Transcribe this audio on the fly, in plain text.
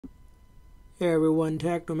Hey everyone,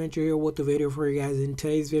 Technomentor here with the video for you guys. In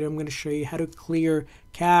today's video, I'm going to show you how to clear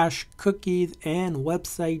cache, cookies, and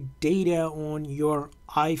website data on your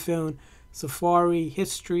iPhone, Safari,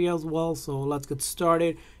 history as well. So let's get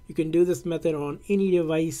started. You can do this method on any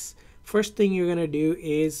device. First thing you're going to do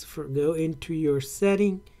is go into your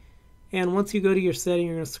setting. And once you go to your setting,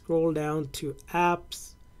 you're going to scroll down to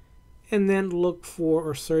apps and then look for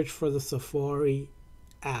or search for the Safari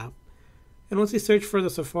app. And once you search for the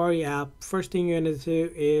Safari app, first thing you're going to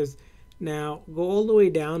do is now go all the way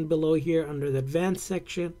down below here under the advanced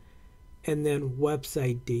section and then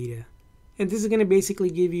website data. And this is going to basically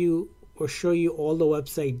give you or show you all the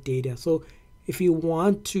website data. So if you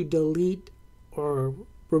want to delete or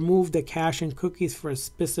remove the cache and cookies for a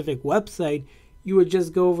specific website, you would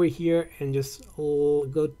just go over here and just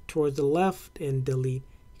go towards the left and delete.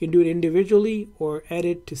 You can do it individually or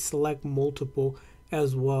edit to select multiple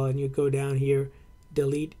as well, and you go down here,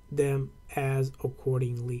 delete them as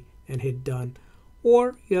accordingly and hit done.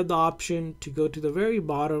 Or you have the option to go to the very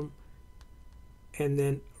bottom and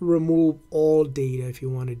then remove all data if you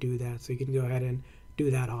want to do that. So you can go ahead and do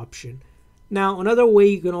that option. Now another way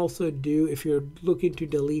you can also do, if you're looking to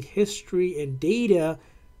delete history and data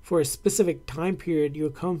for a specific time period,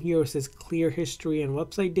 you'll come here where it says clear history and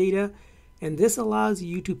website data, and this allows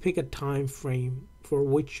you to pick a time frame for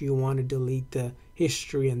which you want to delete the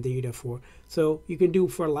history and data for. So you can do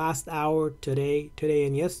for last hour, today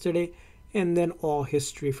and yesterday, and then all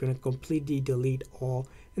history if you're going to completely delete all.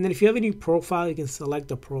 And then if you have any profile, you can select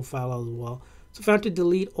the profile as well. So if I want to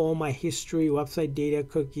delete all my history, website data,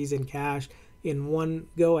 cookies, and cache in one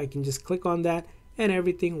go, I can just click on that and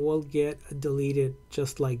everything will get deleted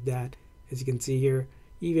just like that. As you can see here,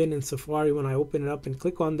 even in Safari, when I open it up and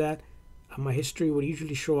click on that, my history would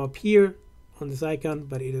usually show up here on this icon,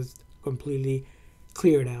 but it is completely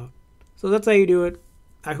cleared out. So that's how you do it.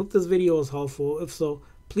 I hope this video was helpful. If so,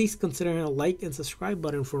 please consider hitting a like and subscribe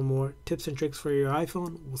button for more tips and tricks for your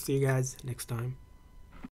iPhone. We'll see you guys next time.